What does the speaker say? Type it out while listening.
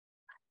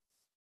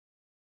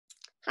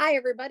Hi,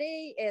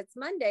 everybody. It's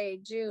Monday,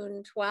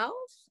 June 12th.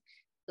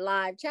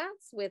 Live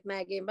chats with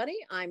Maggie and Buddy.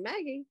 I'm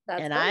Maggie.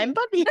 That's And Buddy. I'm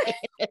Buddy.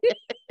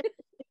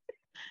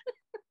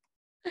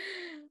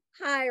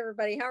 Hi,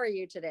 everybody. How are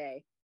you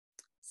today?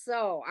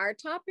 So, our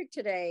topic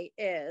today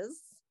is,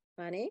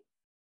 Bunny,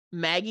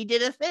 Maggie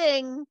did a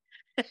thing.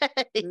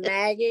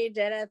 Maggie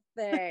did a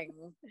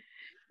thing.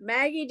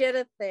 Maggie did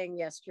a thing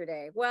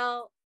yesterday.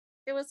 Well,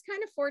 it was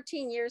kind of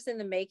 14 years in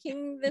the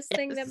making, this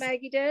thing that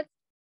Maggie did.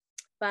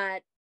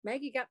 But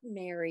Maggie got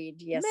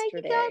married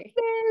yesterday. Maggie got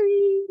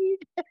married.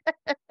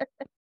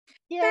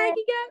 Yeah.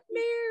 Maggie got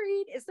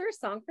married. Is there a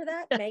song for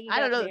that? Maggie I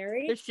don't got know.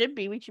 married. There should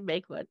be. We should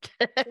make one.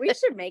 We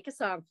should make a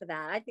song for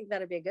that. I think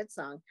that'd be a good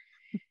song.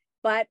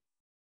 But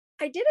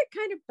I did it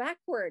kind of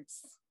backwards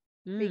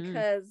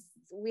because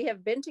we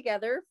have been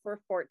together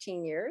for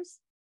 14 years.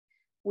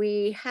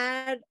 We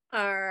had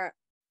our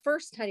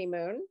first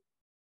honeymoon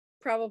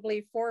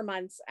probably 4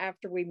 months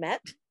after we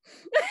met.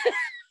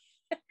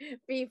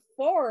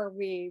 Before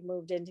we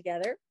moved in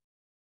together.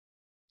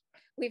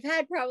 We've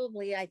had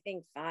probably, I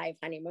think, 5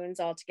 honeymoons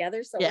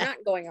altogether. So we're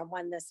not going on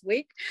one this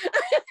week.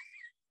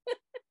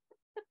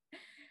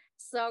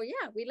 So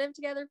yeah, we lived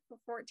together for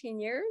 14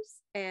 years.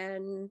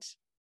 And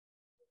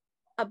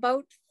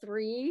about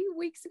 3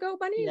 weeks ago,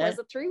 Bunny, was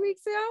it 3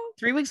 weeks ago?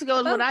 3 weeks ago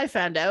is when I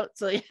found out.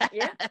 So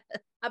yeah.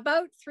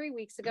 About 3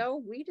 weeks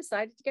ago, we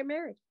decided to get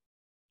married.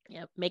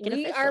 Yeah, make it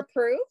official. We are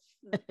proof.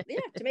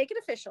 To make it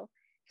official.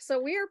 So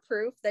we are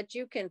proof that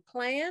you can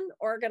plan,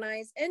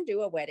 organize, and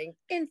do a wedding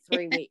in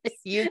 3 weeks.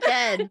 You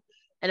can.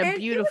 And a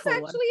beautiful one.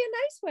 It was actually a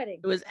nice wedding.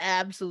 It was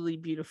absolutely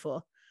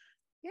beautiful.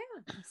 Yeah.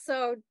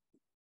 So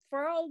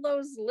for all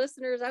those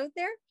listeners out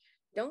there,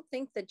 don't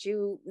think that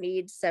you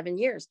need 7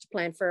 years to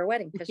plan for a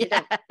wedding, because you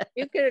don't.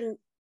 You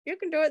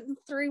can do it in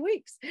 3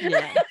 weeks.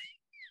 Yeah.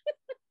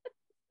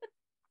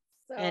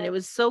 And it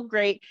was so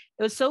great.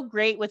 It was so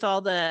great with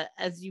all the,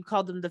 as you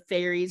called them, the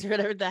fairies or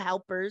whatever, the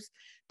helpers,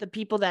 the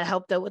people that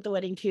helped out with the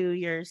wedding too,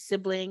 your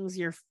siblings,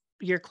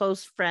 your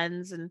close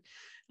friends, and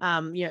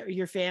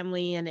your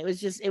family. And it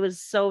was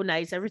so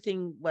nice.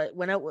 Everything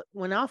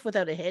went off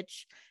without a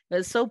hitch. It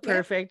was so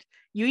perfect.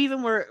 You even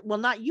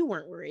you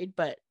weren't worried,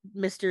 but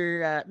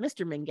Mr.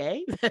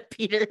 Mingay,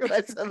 Peter,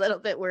 was a little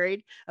bit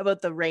worried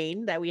about the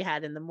rain that we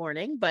had in the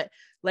morning. But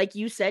like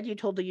you said, you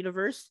told the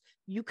universe,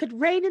 you could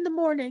rain in the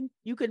morning,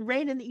 you could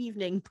rain in the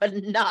evening, but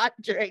not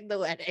during the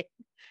wedding.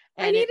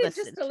 And I needed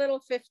just a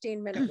little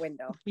 15-minute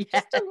window.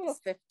 Just a little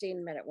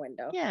 15-minute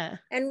window. Yeah.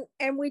 And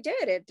we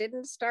did. It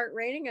didn't start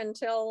raining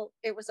until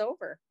it was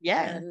over.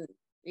 Yeah. And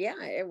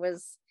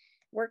it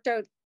worked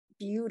out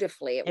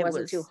beautifully. It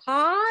wasn't too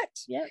hot.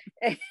 Yeah.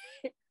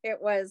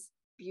 It was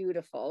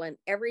beautiful. And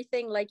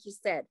everything, like you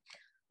said,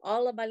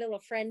 all of my little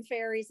friend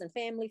fairies and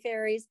family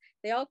fairies,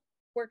 they all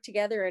worked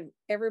together, and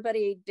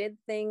everybody did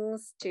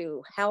things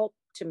to help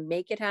to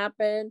make it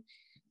happen.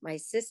 My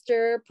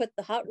sister put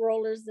the hot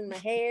rollers in my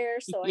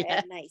hair, so I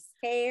had nice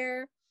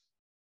hair.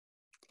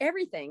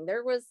 Everything.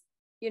 There was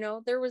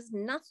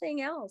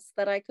nothing else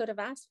that I could have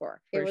asked for.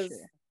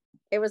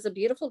 It was a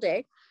beautiful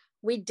day.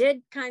 We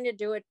did kind of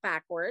do it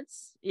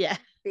backwards. Yeah.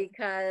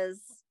 Because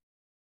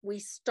we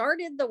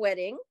started the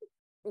wedding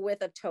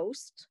with a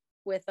toast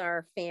with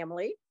our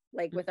family,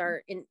 like with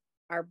our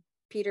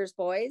Peter's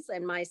boys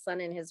and my son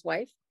and his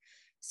wife.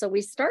 So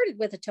we started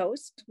with a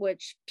toast,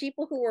 which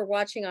people who were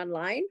watching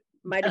online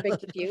might have been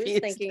confused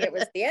thinking it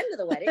was the end of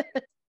the wedding.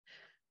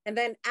 And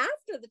then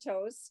after the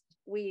toast,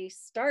 we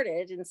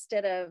started,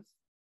 instead of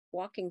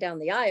walking down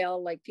the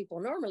aisle like people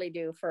normally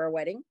do for a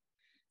wedding,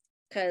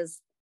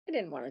 because I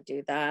didn't want to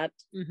do that.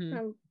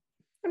 I'm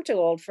too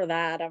old for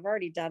that. I've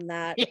already done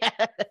that. Yeah.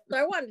 So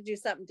I wanted to do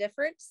something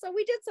different. So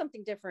we did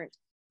something different.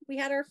 We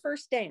had our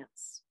first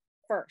dance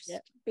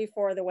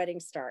before the wedding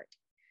start.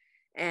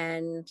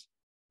 And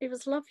it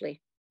was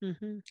lovely.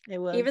 It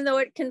was. Even though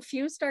it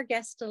confused our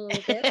guest a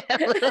little bit. A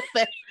little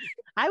bit.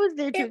 I was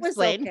there to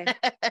explain. Okay.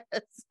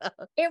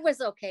 It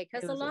was okay,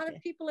 because a lot of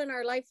people in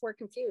our life were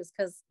confused,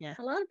 because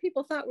a lot of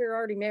people thought we were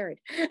already married.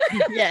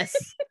 Yes.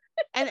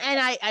 And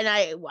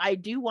I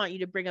do want you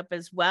to bring up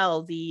as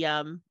well the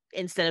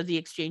instead of the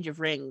exchange of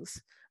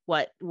rings,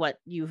 what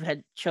you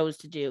had chose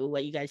to do,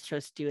 what you guys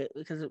chose to do it,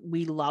 because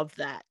we love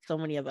that. So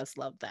many of us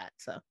love that.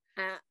 So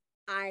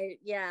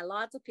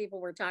lots of people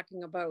were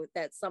talking about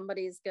that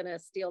somebody's gonna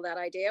steal that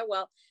idea.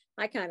 Well,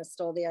 I kind of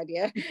stole the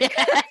idea.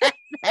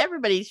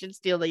 Everybody should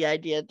steal the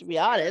idea, to be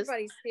honest.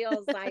 Everybody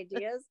steals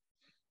ideas.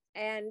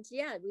 And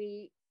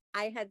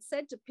I had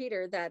said to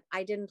Peter that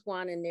I didn't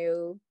want a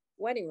new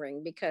wedding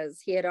ring, because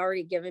he had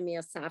already given me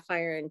a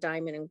sapphire and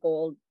diamond and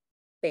gold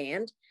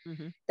band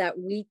that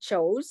we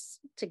chose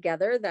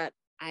together, that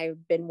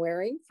I've been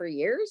wearing for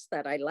years,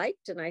 that I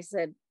liked. And I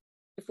said,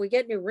 if we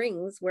get new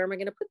rings, where am I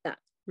going to put that?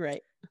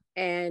 Right.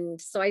 And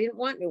so I didn't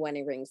want new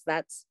wedding rings.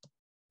 That's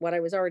what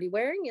I was already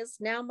wearing, is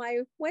now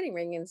my wedding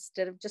ring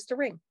instead of just a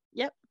ring.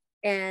 Yep.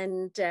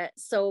 And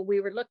so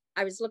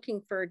I was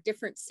looking for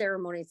different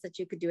ceremonies that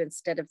you could do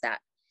instead of that.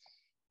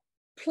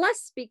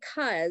 Plus,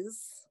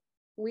 because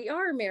we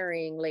are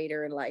marrying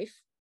later in life,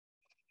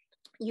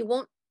 you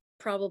won't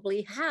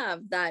probably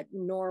have that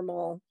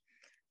normal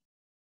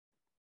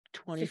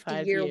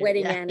 25 50-year years.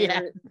 wedding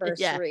Yeah.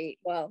 anniversary.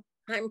 Well,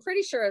 I'm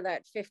pretty sure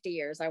that 50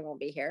 years I won't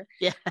be here,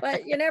 Yeah.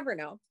 but you never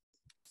know.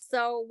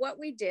 So what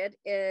we did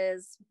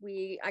is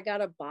I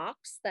got a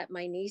box that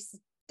my niece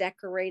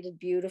decorated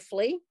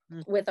beautifully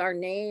with our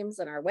names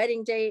and our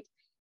wedding date.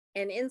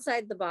 And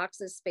inside the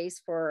box is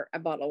space for a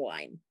bottle of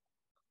wine.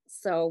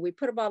 So we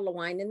put a bottle of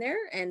wine in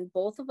there, and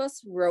both of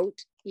us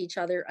wrote each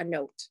other a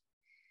note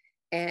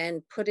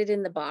and put it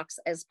in the box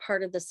as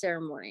part of the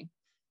ceremony,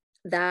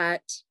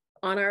 that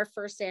on our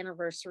first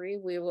anniversary,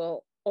 we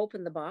will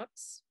open the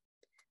box,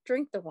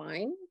 drink the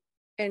wine,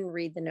 and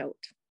read the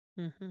note.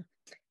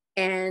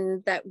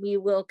 And that we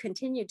will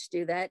continue to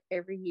do that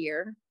every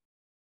year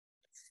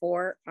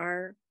for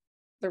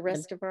the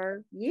rest of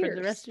our years. For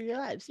the rest of your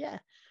lives, yeah.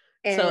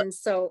 And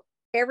so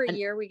every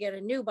year we get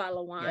a new bottle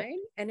of wine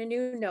and a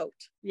new note.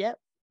 Yep.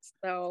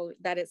 So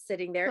that it's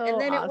sitting there. So and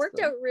then awesome. It worked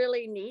out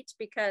really neat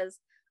because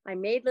I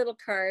made little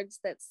cards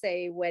that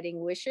say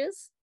wedding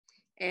wishes.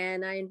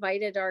 And I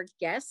invited our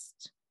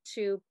guest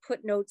to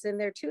put notes in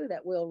there too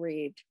that we'll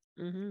read.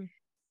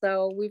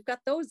 So we've got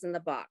those in the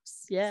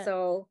box. Yeah.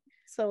 So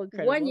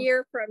incredible. 1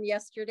 year from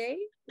yesterday,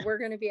 we're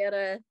going to be able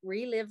to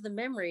relive the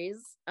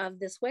memories of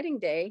this wedding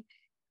day,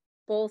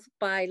 both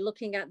by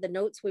looking at the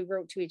notes we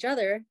wrote to each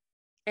other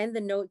and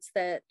the notes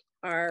that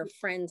our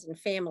friends and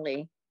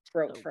family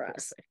wrote for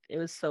us. It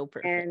was so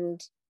perfect.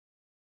 And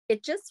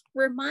it just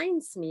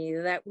reminds me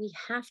that we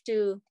have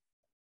to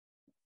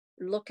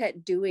look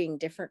at doing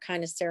different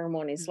kind of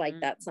ceremonies like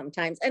that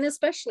sometimes. And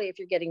especially if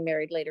you're getting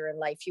married later in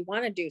life, you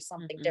want to do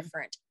something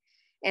different.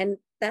 And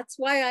that's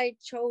why I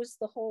chose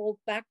the whole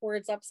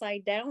backwards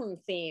upside down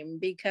theme,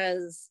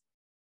 because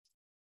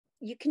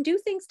you can do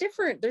things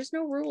different. There's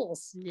no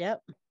rules.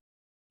 Yep.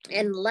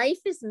 And life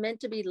is meant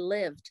to be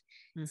lived.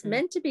 It's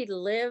meant to be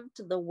lived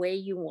the way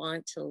you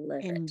want to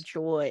live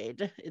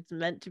it. It's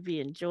meant to be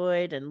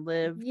enjoyed and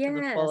lived to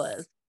the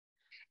fullest.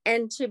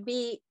 And to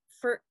be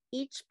for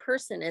each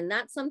person. And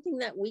that's something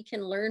that we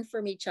can learn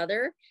from each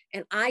other.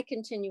 And I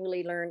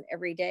continually learn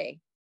every day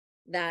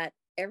that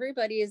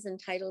everybody is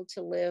entitled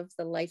to live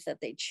the life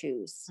that they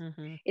choose.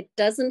 It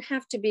doesn't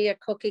have to be a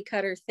cookie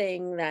cutter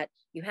thing that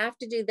you have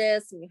to do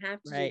this and you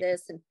have to do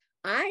this. And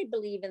I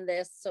believe in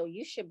this, so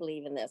you should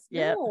believe in this.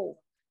 No,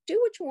 do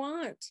what you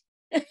want.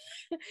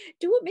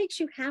 Do what makes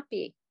you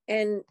happy.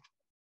 And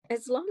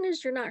as long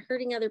as you're not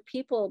hurting other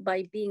people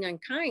by being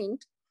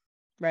unkind,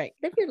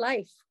 live your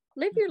life.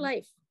 Live your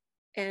life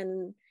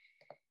and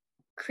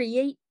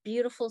create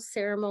beautiful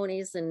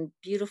ceremonies and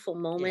beautiful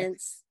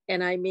moments.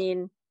 And I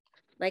mean,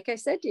 like I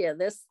said to you,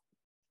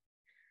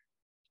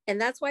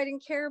 and that's why I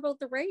didn't care about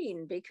the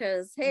rain,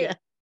 because hey,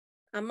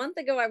 a month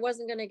ago I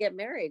wasn't going to get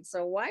married,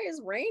 so why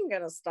is rain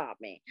going to stop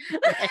me?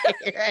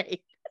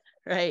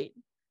 Right.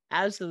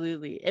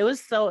 Absolutely.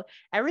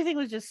 Everything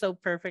was just so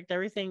perfect.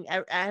 Everything,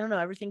 I don't know,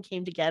 everything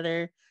came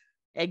together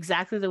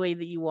exactly the way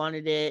that you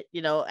wanted it.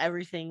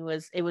 Everything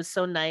was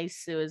so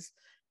nice. It was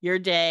your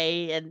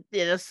day, and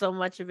so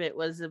much of it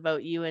was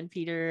about you and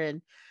Peter.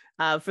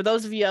 And for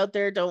those of you out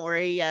there, don't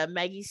worry,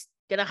 Maggie's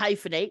gonna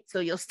hyphenate, so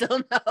you'll still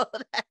know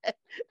that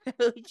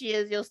who she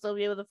is. You'll still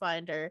be able to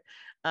find her.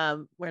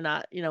 We're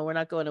not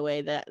going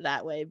away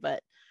that way,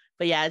 but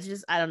yeah, it's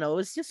just, I don't know, it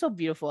was just so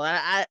beautiful.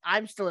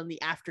 I'm still in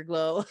the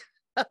afterglow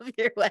of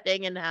your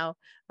wedding and how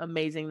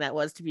amazing that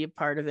was to be a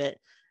part of it.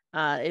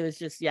 It was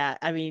just,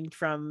 I mean,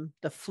 from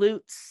the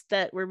flutes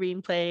that were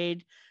being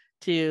played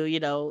to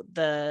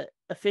the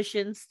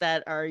officiants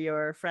that are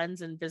your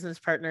friends and business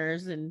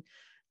partners, and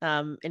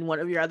in one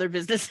of your other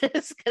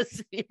businesses,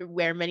 because you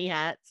wear many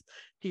hats,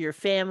 to your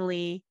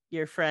family,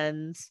 your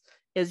friends.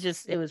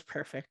 It was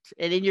perfect.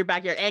 And in your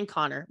backyard, and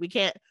Connor, we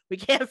can't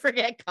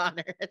forget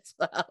Connor as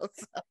well.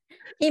 So.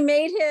 He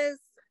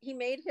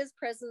made his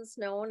presence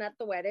known at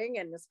the wedding,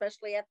 and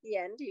especially at the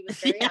end. He was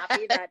very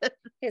happy that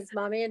his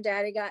mommy and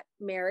daddy got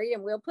married,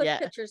 and we'll put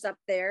pictures up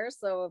there.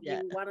 So if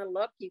you want to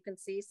look, you can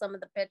see some of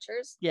the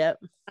pictures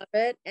of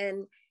it.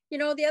 And the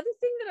other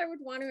thing that I would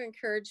want to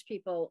encourage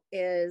people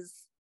is,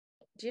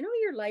 do you know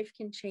your life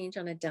can change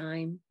on a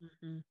dime?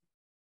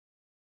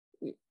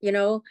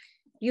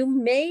 You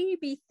may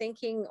be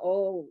thinking,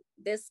 oh,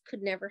 this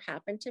could never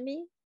happen to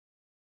me,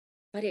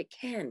 but it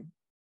can.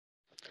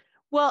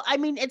 Well, I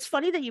mean, it's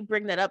funny that you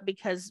bring that up,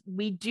 because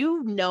we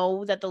do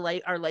know that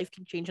our life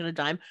can change on a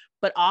dime,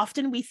 but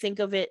often we think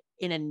of it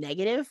in a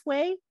negative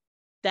way,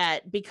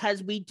 that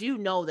because we do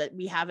know that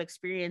we have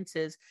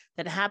experiences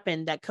that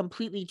happen that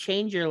completely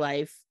change your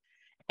life.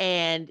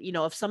 And,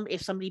 if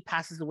somebody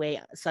passes away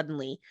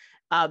suddenly,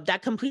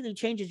 that completely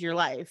changes your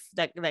life,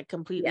 that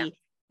completely,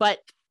 but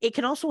it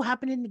can also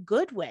happen in a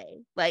good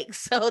way.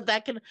 So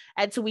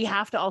we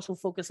have to also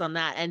focus on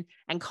that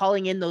and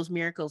calling in those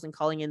miracles and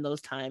calling in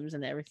those times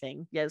and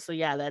everything. That's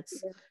an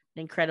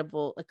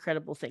incredible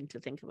thing to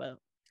think about.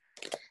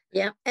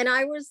 Yeah. And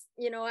I was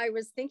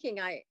thinking,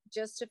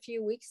 just a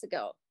few weeks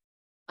ago,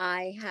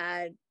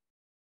 I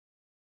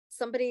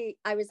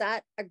was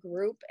at a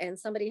group, and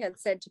somebody had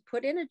said to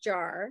put in a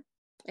jar,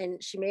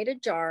 and she made a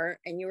jar,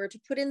 and you were to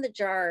put in the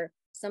jar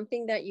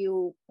something that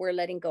you were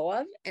letting go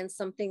of, and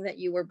something that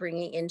you were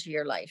bringing into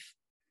your life.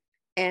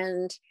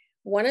 And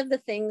one of the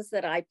things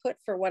that I put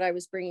for what I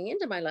was bringing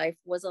into my life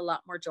was a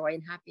lot more joy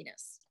and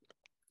happiness.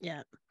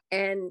 Yeah.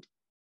 And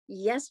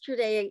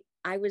yesterday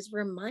I was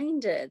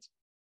reminded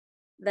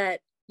that,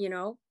 you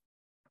know,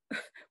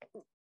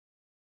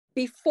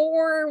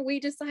 before we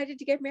decided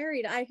to get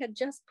married, I had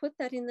just put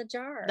that in the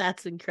jar.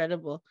 That's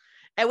incredible.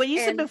 And when you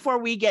said before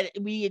we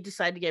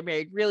decide to get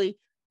married, really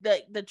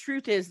the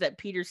truth is that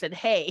Peter said,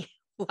 "Hey,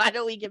 why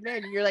don't we get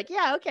married?" And you're like,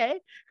 "Yeah, okay."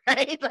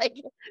 Right? Like,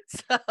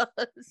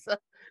 so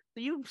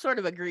you sort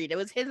of agreed. It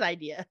was his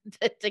idea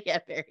to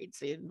get married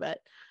soon,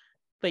 but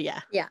yeah.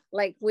 Yeah,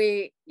 like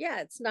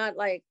it's not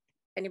like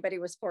anybody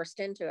was forced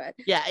into it.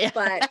 Yeah.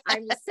 But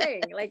I'm just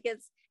saying, like,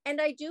 and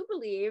I do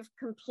believe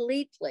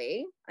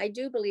completely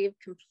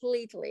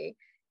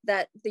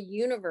that the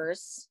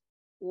universe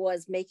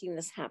was making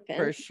this happen.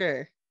 For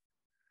sure.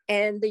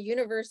 And the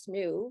universe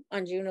knew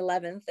on June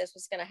 11th this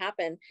was going to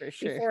happen. For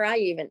sure. Before I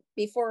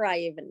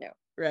even knew.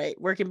 Right.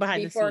 Working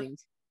behind the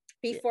scenes.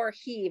 Before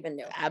he even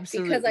knew.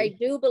 Absolutely. Because I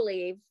do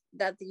believe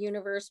that the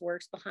universe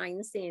works behind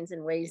the scenes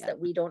in ways that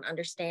we don't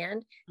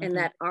understand, and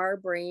that our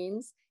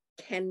brains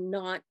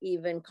cannot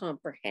even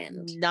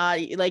comprehend. Not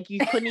like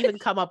you couldn't even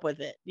come up with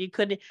it. You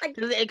couldn't,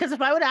 because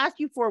if I would ask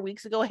you 4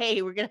 weeks ago,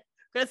 "Hey, we're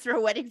gonna throw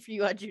a wedding for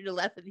you on June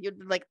 11th," you'd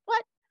be like,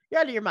 "What? You're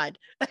out of your mind."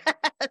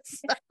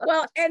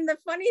 Well, and the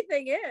funny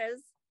thing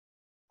is,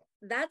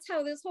 that's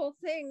how this whole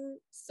thing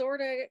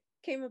sort of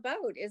came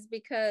about, is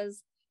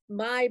because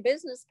my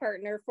business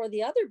partner for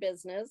the other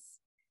business,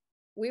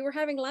 we were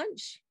having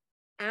lunch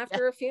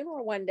after a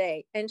funeral one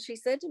day, and she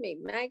said to me,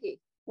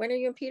 "Maggie, when are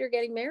you and Peter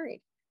getting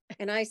married?"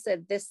 And I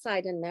said, "This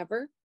side of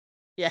never."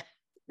 Yeah.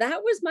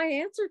 That was my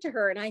answer to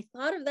her. And I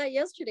thought of that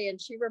yesterday,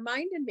 and she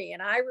reminded me,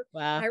 and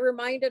I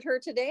reminded her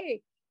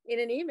today in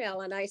an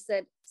email, and I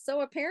said,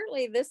 "So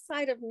apparently this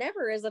side of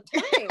never is a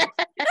time."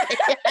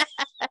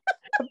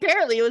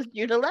 Apparently it was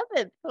June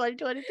 11th,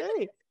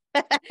 2023.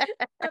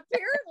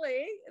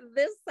 Apparently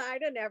this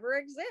side of never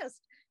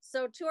exists.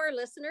 So to our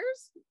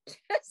listeners,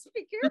 just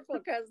be careful,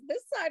 because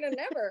this side of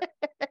never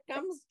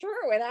comes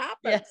true. It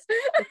happens. Yes.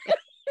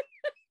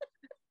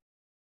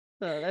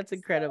 Oh, that's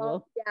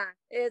incredible. So,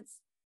 yeah,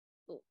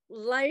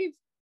 life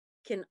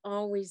can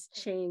always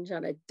change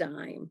on a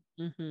dime.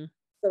 Mm-hmm.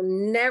 So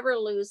never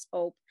lose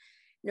hope,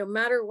 no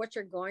matter what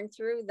you're going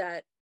through,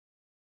 that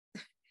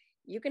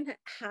you can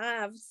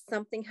have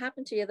something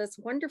happen to you that's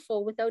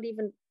wonderful without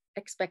even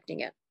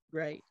expecting it.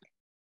 Right.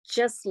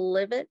 Just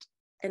live it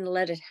and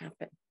let it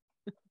happen.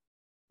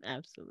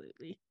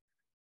 Absolutely.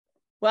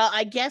 Well,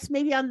 I guess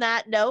maybe on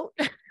that note,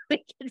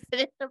 we can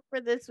finish up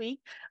for this week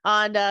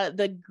on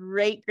the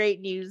great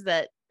news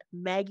that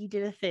Maggie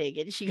did a thing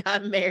and she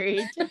got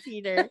married to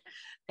Peter.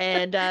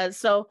 And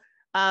so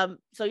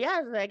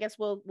yeah, I guess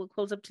we'll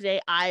close up today.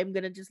 I'm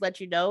gonna just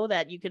let you know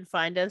that you can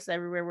find us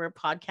everywhere where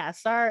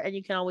podcasts are, and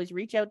you can always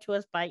reach out to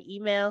us by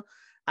email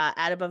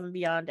at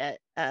aboveandbeyond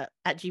at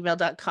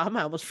gmail.com.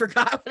 I almost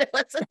forgot what it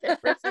was.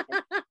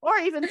 Or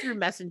even through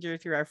Messenger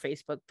through our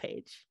Facebook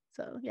page.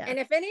 So yeah. And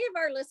if any of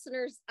our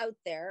listeners out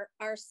there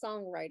are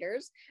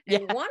songwriters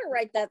and want to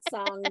write that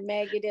song,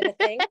 Maggie did a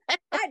thing,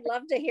 I'd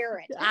love to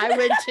hear it. I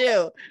would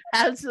too.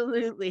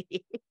 Absolutely.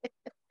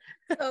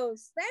 So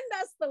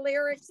send us the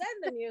lyrics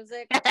and the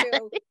music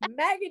to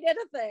Maggie Did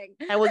a Thing.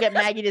 And we'll get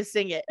Maggie to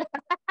sing it.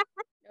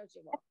 No, she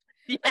won't.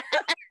 Yeah.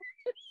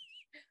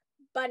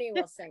 Bunny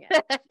will sing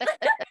it.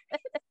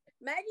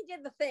 Maggie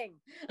did the thing.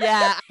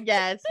 Yeah,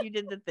 yes, you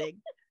did the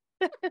thing.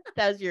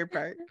 That was your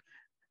part.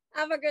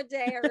 Have a good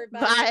day,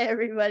 everybody. Bye,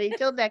 everybody.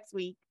 Till next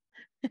week.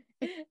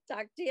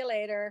 Talk to you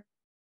later.